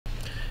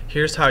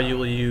Here's how you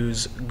will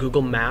use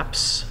Google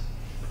Maps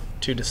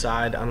to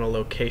decide on a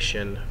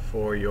location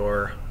for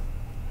your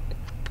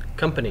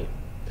company.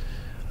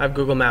 I have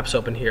Google Maps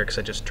open here because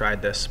I just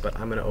tried this, but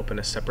I'm going to open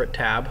a separate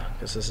tab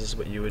because this is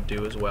what you would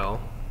do as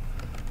well.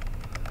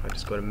 I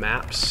just go to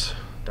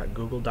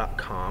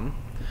maps.google.com.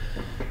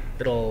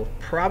 It'll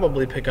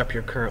probably pick up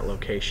your current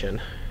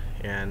location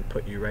and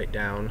put you right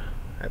down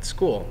at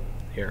school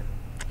here.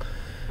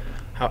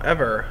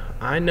 However,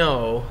 I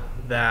know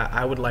that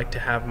I would like to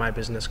have my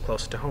business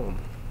close to home.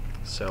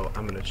 So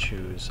I'm going to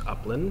choose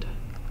Upland,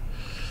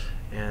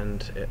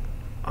 and it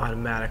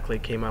automatically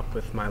came up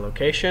with my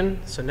location.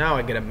 So now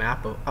I get a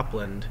map of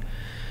Upland.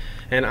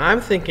 And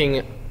I'm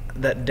thinking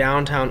that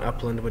downtown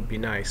Upland would be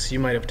nice. You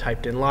might have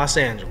typed in Los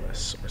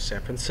Angeles or San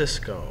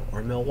Francisco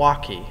or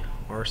Milwaukee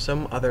or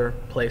some other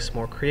place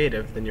more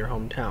creative than your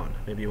hometown.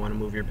 Maybe you want to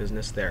move your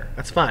business there.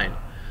 That's fine.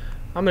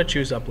 I'm going to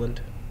choose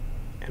Upland.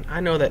 And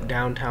I know that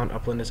downtown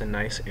Upland is a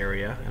nice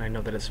area, and I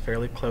know that it's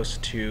fairly close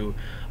to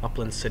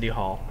Upland City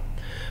Hall.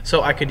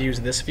 So I could use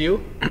this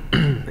view,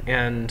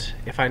 and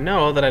if I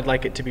know that I'd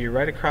like it to be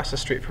right across the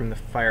street from the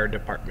fire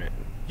department,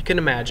 you can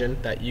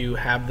imagine that you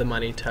have the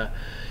money to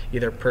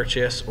either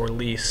purchase or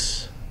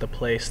lease the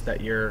place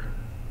that you're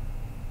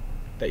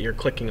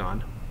clicking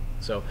on.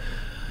 So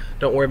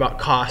don't worry about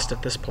cost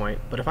at this point,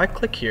 but if I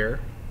click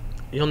here,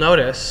 you'll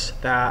notice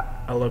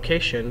that a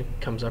location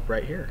comes up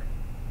right here.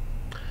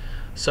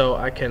 So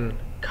I can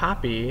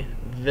copy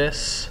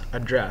this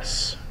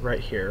address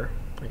right here.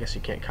 I guess you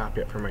can't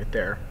copy it from right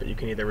there, but you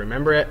can either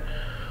remember it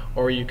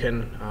or you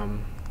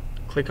can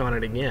click on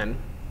it again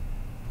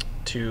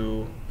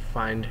to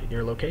find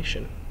your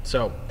location.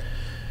 So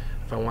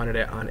if I wanted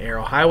it on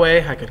Arrow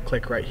Highway, I could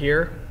click right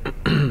here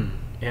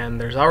and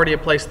there's already a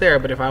place there,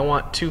 but if I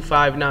want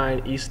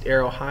 259 East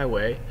Arrow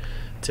Highway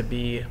to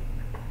be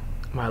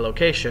my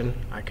location,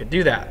 I could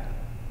do that.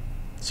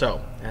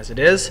 So as it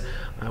is,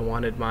 I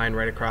wanted mine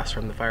right across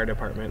from the fire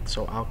department,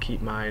 so I'll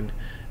keep mine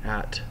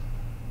at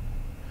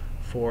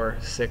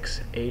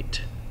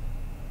 468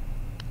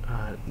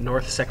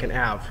 North 2nd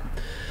Ave.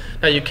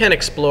 Now you can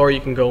explore,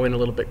 you can go in a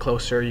little bit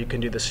closer, you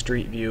can do the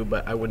street view,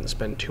 but I wouldn't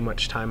spend too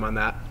much time on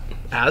that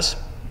as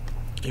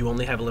you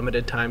only have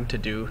limited time to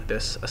do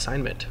this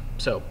assignment.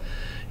 So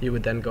you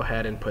would then go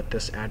ahead and put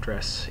this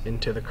address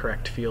into the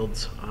correct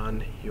fields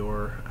on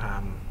your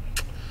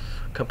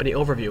company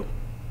overview.